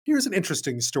Here's an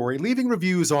interesting story. Leaving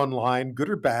reviews online,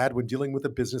 good or bad, when dealing with a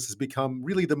business has become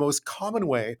really the most common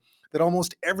way that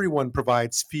almost everyone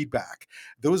provides feedback.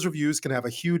 Those reviews can have a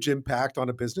huge impact on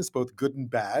a business, both good and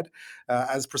bad,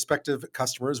 as prospective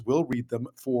customers will read them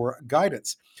for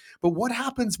guidance. But what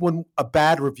happens when a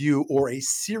bad review or a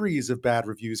series of bad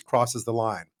reviews crosses the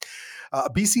line? A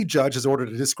BC judge has ordered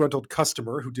a disgruntled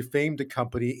customer who defamed a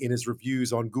company in his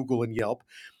reviews on Google and Yelp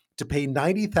to pay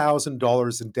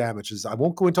 $90,000 in damages. I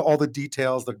won't go into all the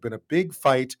details. There'd been a big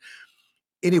fight.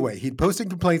 Anyway, he'd posted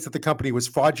complaints that the company was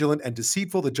fraudulent and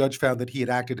deceitful. The judge found that he had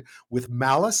acted with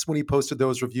malice when he posted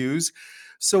those reviews.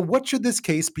 So, what should this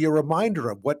case be a reminder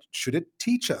of? What should it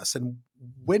teach us? And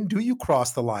when do you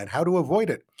cross the line? How to avoid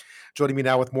it? Joining me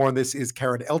now with more on this is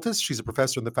Karin Eltis. She's a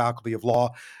professor in the Faculty of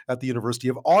Law at the University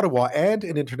of Ottawa and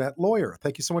an internet lawyer.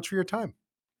 Thank you so much for your time.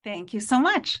 Thank you so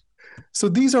much. So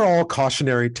these are all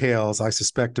cautionary tales, I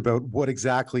suspect, about what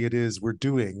exactly it is we're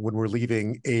doing when we're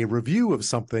leaving a review of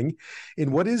something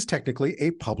in what is technically a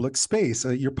public space.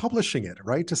 You're publishing it,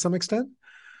 right, to some extent?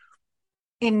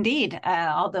 Indeed,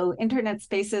 although internet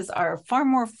spaces are far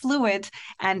more fluid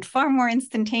and far more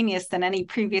instantaneous than any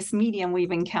previous medium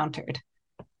we've encountered.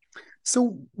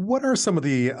 So what are some of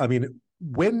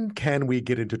when can we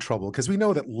get into trouble? Because we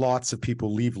know that lots of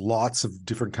people leave lots of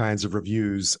different kinds of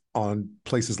reviews on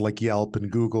places like Yelp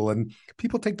and Google, and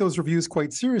people take those reviews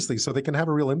quite seriously, so they can have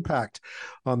a real impact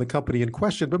on the company in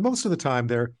question. But most of the time,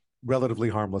 they're relatively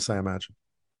harmless, I imagine.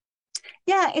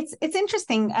 Yeah, it's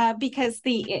interesting because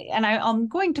I'm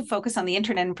going to focus on the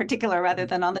internet in particular rather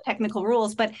than on the technical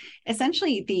rules. But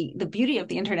essentially, the beauty of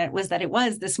the internet was that it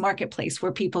was this marketplace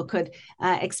where people could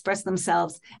express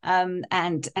themselves and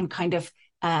kind of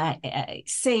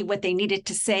say what they needed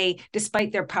to say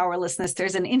despite their powerlessness.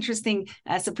 There's an interesting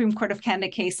Supreme Court of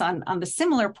Canada case on the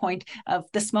similar point of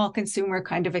the small consumer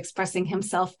kind of expressing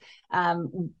himself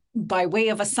by way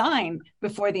of a sign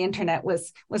before the internet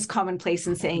was commonplace,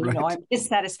 and saying, Right. I'm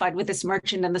dissatisfied with this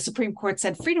merchant. And the Supreme Court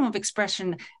said freedom of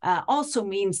expression also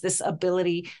means this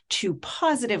ability to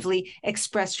positively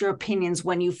express your opinions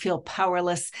when you feel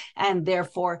powerless. And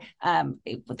therefore,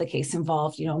 the case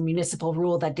involved, a municipal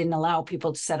rule that didn't allow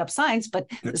people to set up signs.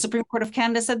 But the Supreme Court of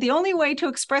Canada said the only way to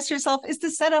express yourself is to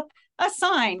set up a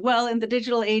sign. Well, in the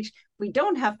digital age, we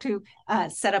don't have to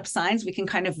set up signs. We can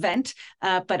kind of vent.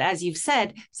 But as you've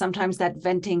said, sometimes that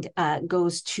venting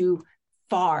goes too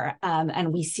far.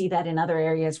 And we see that in other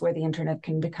areas where the internet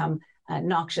can become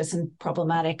noxious and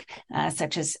problematic,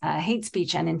 such as hate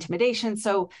speech and intimidation.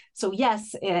 So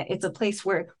yes, it's a place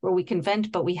where we can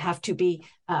vent, but we have to be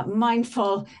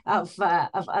mindful of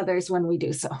others when we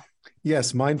do so.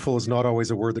 Yes, mindful is not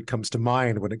always a word that comes to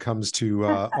mind when it comes to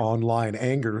online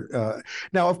anger.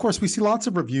 Now, of course, we see lots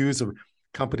of reviews of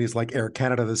companies like Air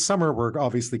Canada this summer where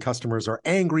obviously customers are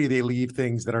angry. They leave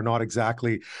things that are not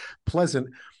exactly pleasant.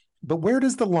 But where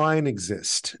does the line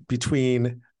exist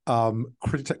between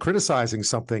criticizing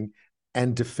something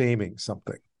and defaming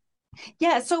something?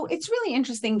 Yeah, so it's really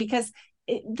interesting because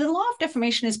the law of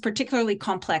defamation is particularly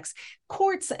complex.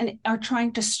 Courts are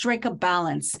trying to strike a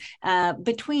balance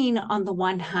between, on the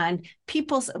one hand,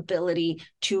 people's ability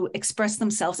to express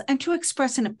themselves and to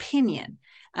express an opinion.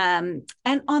 And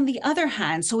on the other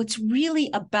hand, so it's really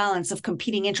a balance of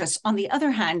competing interests. On the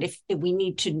other hand, if we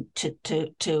need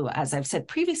to, as I've said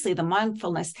previously, the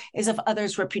mindfulness is of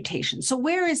others' reputation. So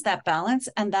where is that balance?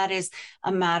 And that is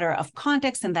a matter of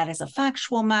context, and that is a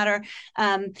factual matter.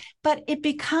 But it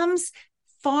becomes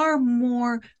far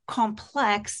more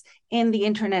complex in the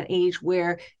internet age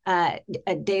where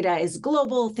data is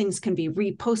global, things can be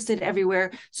reposted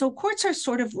everywhere. So courts are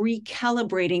sort of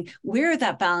recalibrating where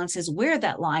that balance is, where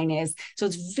that line is. So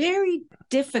it's very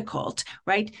difficult,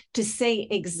 right, to say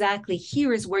exactly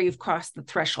here is where you've crossed the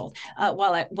threshold.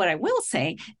 What I will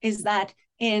say is that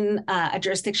in a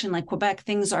jurisdiction like Quebec,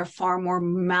 things are far more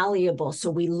malleable.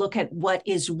 So we look at what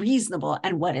is reasonable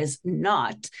and what is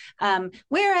not.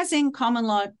 Whereas in common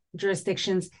law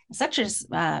jurisdictions, such as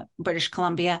British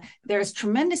Columbia, there's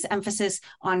tremendous emphasis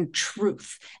on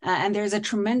truth. And there's a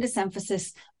tremendous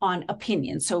emphasis on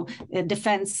opinion. So the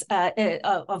defense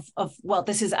well,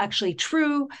 this is actually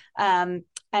true.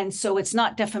 And so it's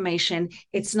not defamation.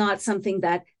 It's not something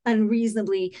that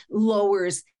unreasonably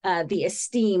lowers the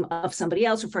esteem of somebody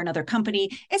else or for another company.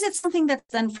 Is it something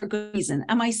that's done for good reason?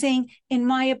 Am I saying, in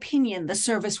my opinion, the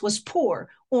service was poor,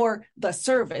 or the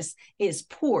service is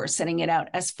poor, setting it out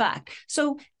as fact?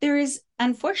 So there is,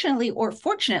 unfortunately or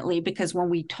fortunately, because when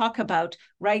we talk about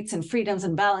rights and freedoms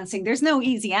and balancing, there's no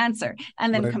easy answer.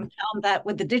 And then compound that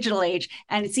with the digital age,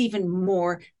 and it's even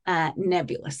more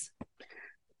nebulous.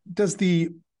 Does the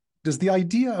Does the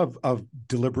idea of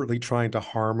deliberately trying to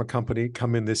harm a company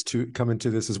come into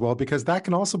this as well? Because that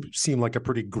can also seem like a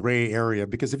pretty gray area.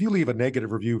 Because if you leave a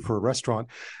negative review for a restaurant,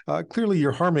 clearly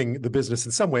you're harming the business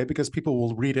in some way because people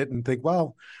will read it and think,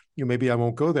 well, maybe I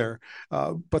won't go there.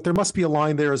 But there must be a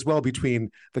line there as well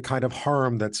between the kind of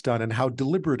harm that's done and how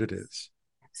deliberate it is.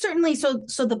 Certainly,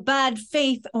 so the bad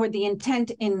faith or the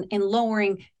intent in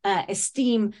lowering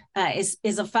esteem is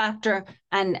a factor,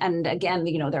 and again,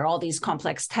 there are all these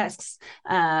complex tests,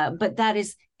 but that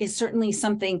is certainly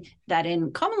something that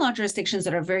in common law jurisdictions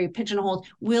that are very pigeonholed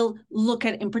will look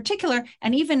at in particular.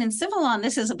 And even in civil law, and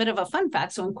this is a bit of a fun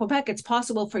fact. So in Quebec, it's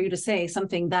possible for you to say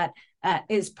something that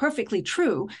is perfectly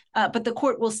true, but the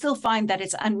court will still find that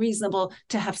it's unreasonable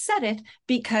to have said it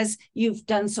because you've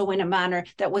done so in a manner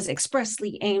that was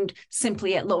expressly aimed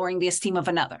simply at lowering the esteem of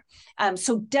another.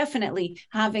 So definitely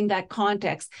having that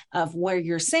context of where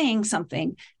you're saying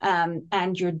something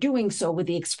and you're doing so with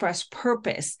the express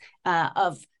purpose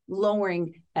of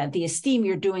lowering the esteem,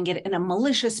 you're doing it in a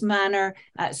malicious manner,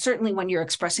 certainly when you're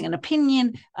expressing an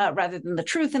opinion rather than the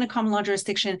truth in a common law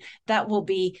jurisdiction, that will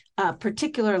be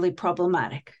particularly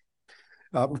problematic.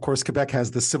 Of course, Quebec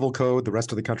has the civil code. The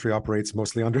rest of the country operates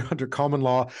mostly under common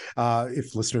law.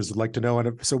 If listeners would like to know,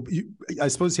 and so I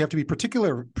suppose you have to be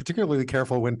particularly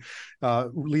careful when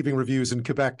leaving reviews in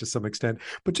Quebec to some extent.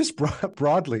 But just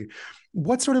broadly,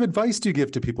 what sort of advice do you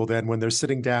give to people then when they're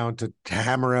sitting down to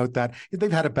hammer out that if they've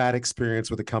had a bad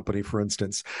experience with a company, for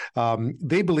instance,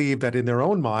 they believe that in their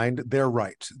own mind, they're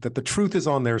right, that the truth is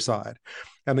on their side,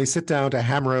 and they sit down to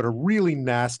hammer out a really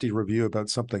nasty review about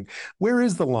something. Where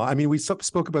is the line? I mean, we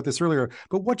spoke about this earlier,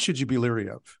 but what should you be leery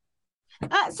of?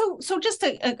 So just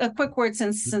a quick word,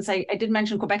 since I did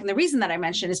mention Quebec, and the reason that I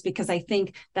mentioned is because I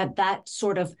think that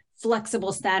sort of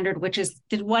flexible standard, which is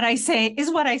what I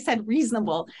said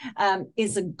reasonable,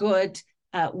 is a good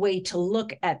way to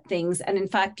look at things. And in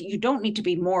fact, you don't need to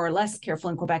be more or less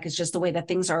careful in Quebec. It's just the way that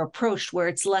things are approached, where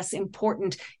it's less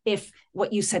important if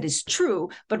what you said is true,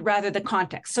 but rather the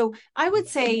context. So I would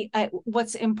say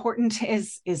what's important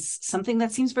is something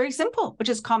that seems very simple, which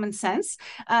is common sense.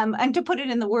 And to put it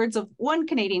in the words of one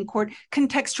Canadian court,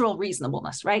 contextual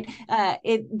reasonableness, right?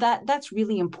 That's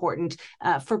really important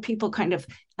for people kind of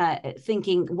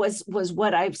thinking was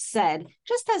what I've said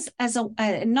just as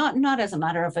a not as a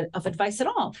matter of advice at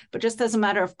all, but just as a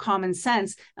matter of common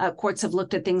sense. Courts have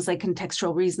looked at things like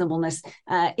contextual reasonableness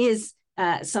is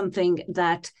something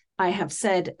that I have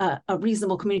said a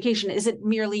reasonable communication. Is it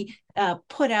merely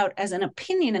put out as an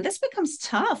opinion? And this becomes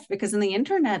tough because in the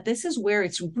internet, this is where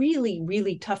it's really,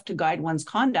 really tough to guide one's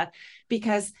conduct,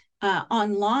 because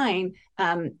online,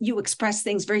 you express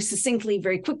things very succinctly,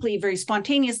 very quickly, very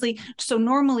spontaneously. So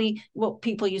normally what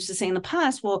people used to say in the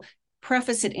past, will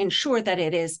preface it, ensure that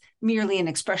it is merely an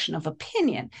expression of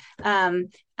opinion.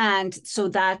 And so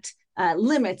that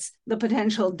limits the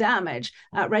potential damage,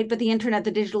 right? But the internet, the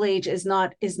digital age is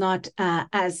not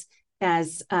as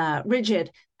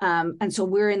rigid. And so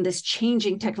we're in this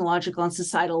changing technological and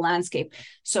societal landscape.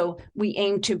 So we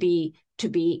aim to be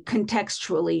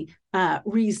contextually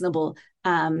reasonable,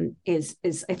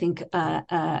 is I think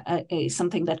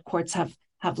something that courts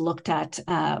have looked at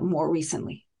more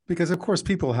recently. Because, of course,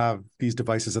 people have these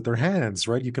devices at their hands,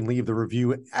 right? You can leave the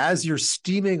review as you're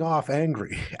steaming off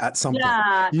angry at something.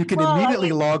 Yeah. You can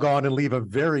immediately log on and leave a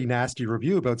very nasty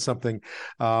review about something.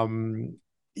 I mean,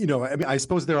 I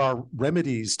suppose there are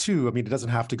remedies too. I mean, it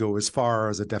doesn't have to go as far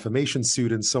as a defamation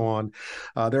suit and so on.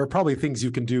 There are probably things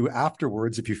you can do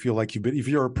afterwards if you feel like if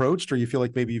you're approached or you feel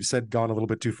like maybe you've gone a little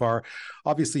bit too far.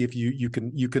 Obviously, if you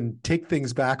can take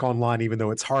things back online, even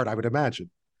though it's hard, I would imagine.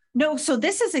 No, so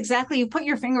this is exactly, you put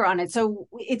your finger on it. So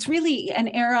it's really an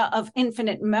era of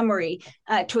infinite memory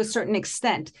to a certain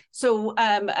extent. So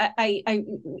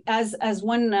as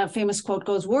one famous quote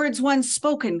goes, words once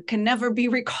spoken can never be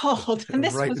recalled. And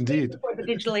this was indeed before the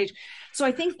digital age. So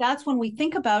I think that's when we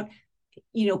think about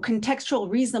contextual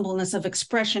reasonableness of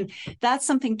expression. That's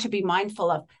something to be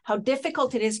mindful of, how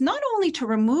difficult it is not only to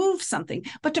remove something,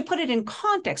 but to put it in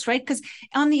context, right? Because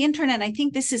on the internet, I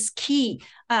think this is key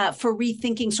for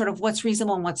rethinking sort of what's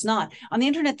reasonable and what's not. On the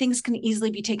internet, things can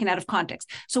easily be taken out of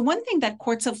context. So one thing that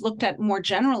courts have looked at more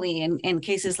generally in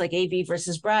cases like AV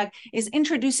versus Bragg is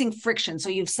introducing friction. So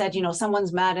you've said,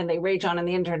 someone's mad and they rage on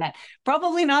the internet.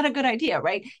 Probably not a good idea,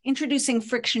 right? Introducing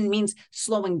friction means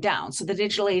slowing down. So the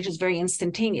digital age is very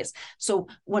instantaneous. So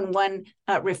when one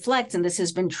reflects, and this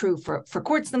has been true for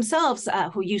courts themselves,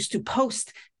 who used to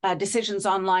post decisions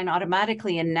online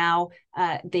automatically, and now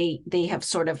they have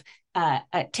sort of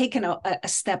taken a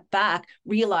step back,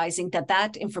 realizing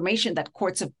that information that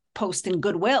courts have post in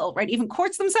goodwill, right? Even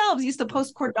courts themselves used to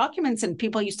post court documents, and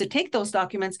people used to take those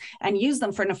documents and use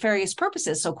them for nefarious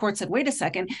purposes. So court said, wait a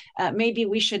second, maybe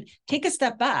we should take a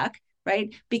step back,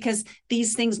 right? Because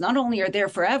these things not only are there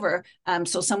forever.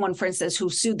 So someone, for instance, who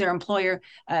sued their employer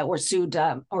or sued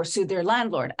their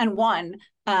landlord and won,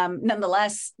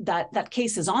 nonetheless, that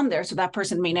case is on there, so that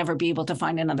person may never be able to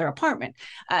find another apartment.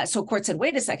 So court said,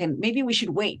 wait a second, maybe we should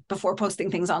wait before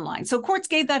posting things online. So courts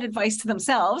gave that advice to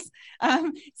themselves.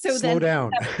 Slow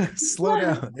down. Slow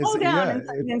down. Slow down in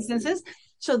some instances.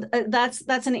 So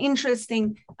that's an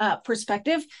interesting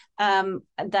perspective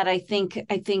that I think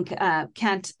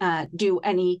can't do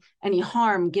any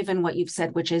harm, given what you've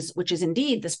said, which is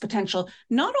indeed this potential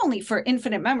not only for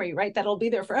infinite memory, right? That'll be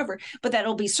there forever, but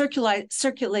that'll be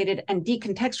circulated and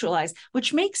decontextualized,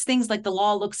 which makes things like the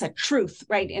law looks at truth,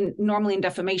 right? And normally in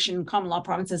defamation, common law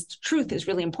provinces, truth is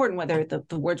really important, whether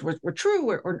the words were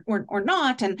true or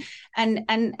not. And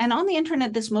on the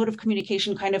internet, this mode of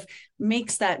communication kind of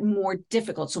makes that more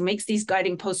difficult. So makes these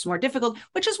guiding posts more difficult,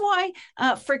 which is why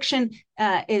friction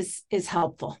is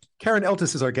helpful. Karin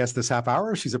Eltis is our guest this half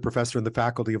hour. She's a professor in the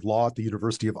Faculty of Law at the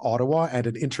University of Ottawa and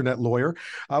an internet lawyer.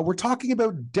 We're talking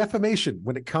about defamation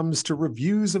when it comes to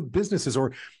reviews of businesses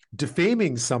or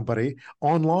defaming somebody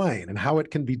online and how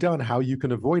it can be done, how you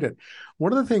can avoid it.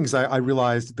 One of the things I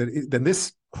realized then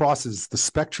this crosses the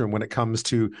spectrum when it comes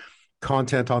to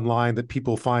content online that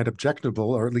people find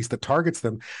objectionable, or at least that targets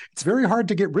them. It's very hard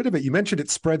to get rid of it. You mentioned it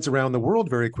spreads around the world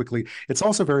very quickly. It's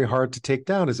also very hard to take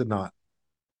down, is it not?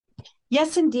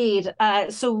 Yes, indeed.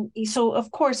 So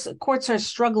of course, courts are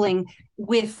struggling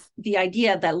with the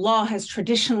idea that law has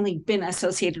traditionally been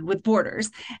associated with borders,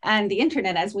 and the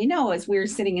internet, as we know, as we're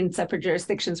sitting in separate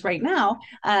jurisdictions right now,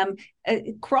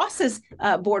 crosses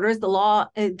borders. The law,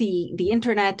 the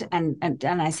internet, and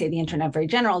I say the internet very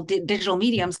general, digital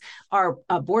mediums are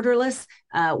borderless,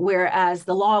 whereas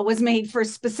the law was made for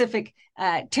specific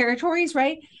territories,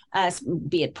 right?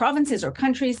 Be it provinces or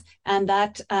countries, and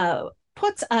that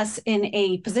puts us in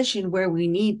a position where we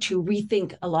need to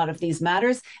rethink a lot of these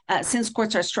matters. Since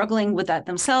courts are struggling with that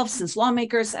themselves, since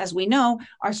lawmakers, as we know,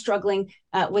 are struggling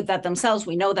with that themselves.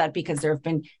 We know that because there have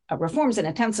been reforms and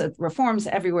attempts at reforms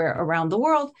everywhere around the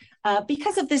world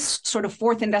because of this sort of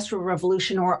fourth industrial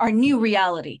revolution, or our new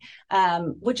reality,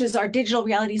 which is our digital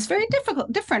reality is very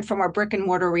different from our brick and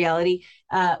mortar reality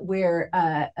where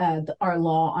our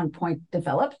law on point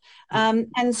developed.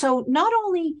 And so not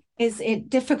only is it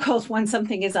difficult when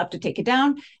something is up to take it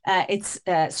down, it's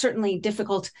certainly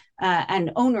difficult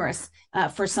and onerous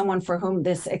for someone for whom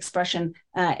this expression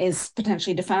is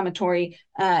potentially defamatory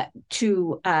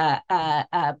to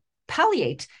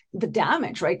palliate the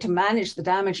damage, right? To manage the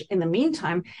damage in the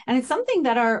meantime. And it's something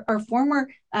that our former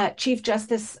Chief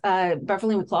Justice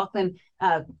Beverly McLaughlin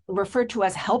referred to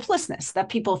as helplessness that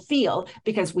people feel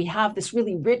because we have this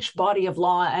really rich body of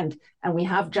law and we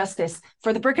have justice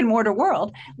for the brick and mortar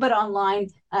world, but online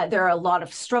there are a lot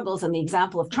of struggles. And the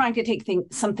example of trying to take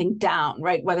something down,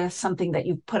 right? Whether it's something that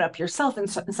you put up yourself in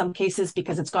some cases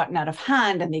because it's gotten out of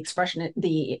hand, and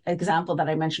the example that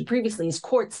I mentioned previously is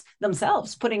courts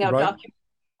themselves putting out documents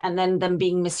and then them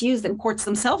being misused, and courts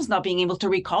themselves not being able to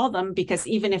recall them because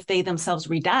even if they themselves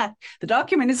redact, the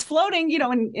document is floating,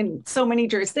 in so many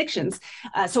jurisdictions.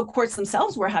 So courts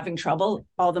themselves were having trouble,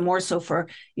 all the more so for,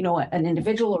 an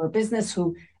individual or a business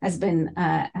who has been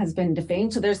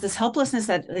defamed. So there's this helplessness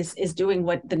that is doing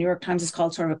what the New York Times has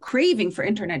called sort of a craving for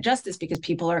internet justice, because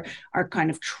people are kind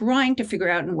of trying to figure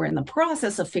out, and we're in the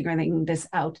process of figuring this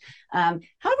out, how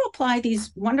to apply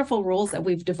these wonderful rules that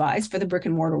we've devised for the brick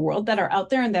and mortar world that are out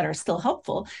there and that are still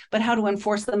helpful, but how to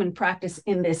enforce them in practice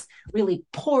in this really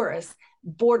porous,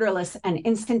 borderless, and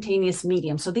instantaneous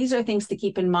medium. So these are things to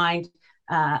keep in mind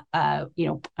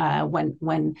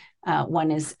when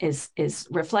one is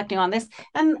reflecting on this,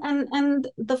 and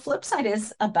the flip side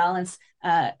is a balance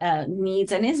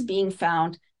needs and is being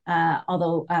found,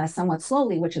 although somewhat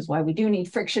slowly, which is why we do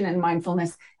need friction and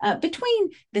mindfulness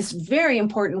between this very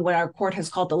important, what our court has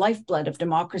called the lifeblood of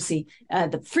democracy,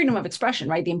 the freedom of expression,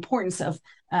 right? The importance of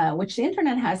which the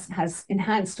internet has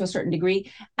enhanced to a certain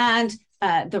degree, and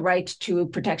the right to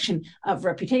protection of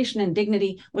reputation and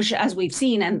dignity, which, as we've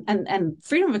seen, and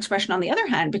freedom of expression on the other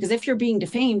hand, because if you're being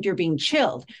defamed, you're being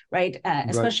chilled, right?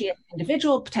 Especially as an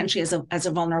individual, potentially as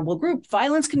a vulnerable group,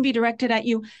 violence can be directed at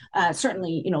you.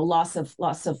 Certainly, loss of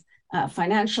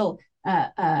financial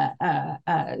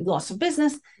loss of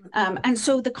business. And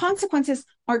so the consequences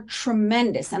are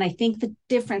tremendous. And I think the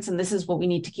difference, and this is what we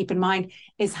need to keep in mind,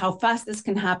 is how fast this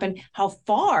can happen, how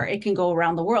far it can go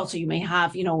around the world. So you may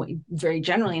have, very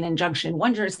generally an injunction in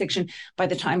one jurisdiction. By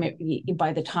the time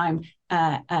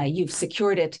you've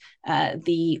secured it,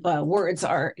 the words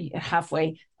are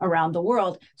halfway around the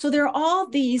world. So there are all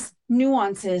these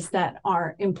nuances that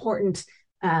are important,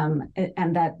 and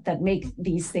that make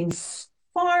these things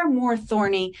far more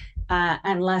thorny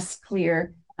and less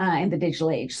clear in the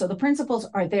digital age. So the principles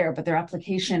are there, but their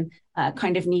application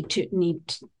kind of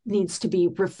needs to be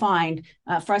refined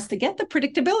for us to get the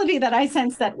predictability that I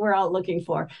sense that we're all looking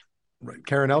for. Right.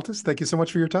 Karin Eltis, thank you so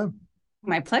much for your time.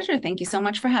 My pleasure. Thank you so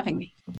much for having me.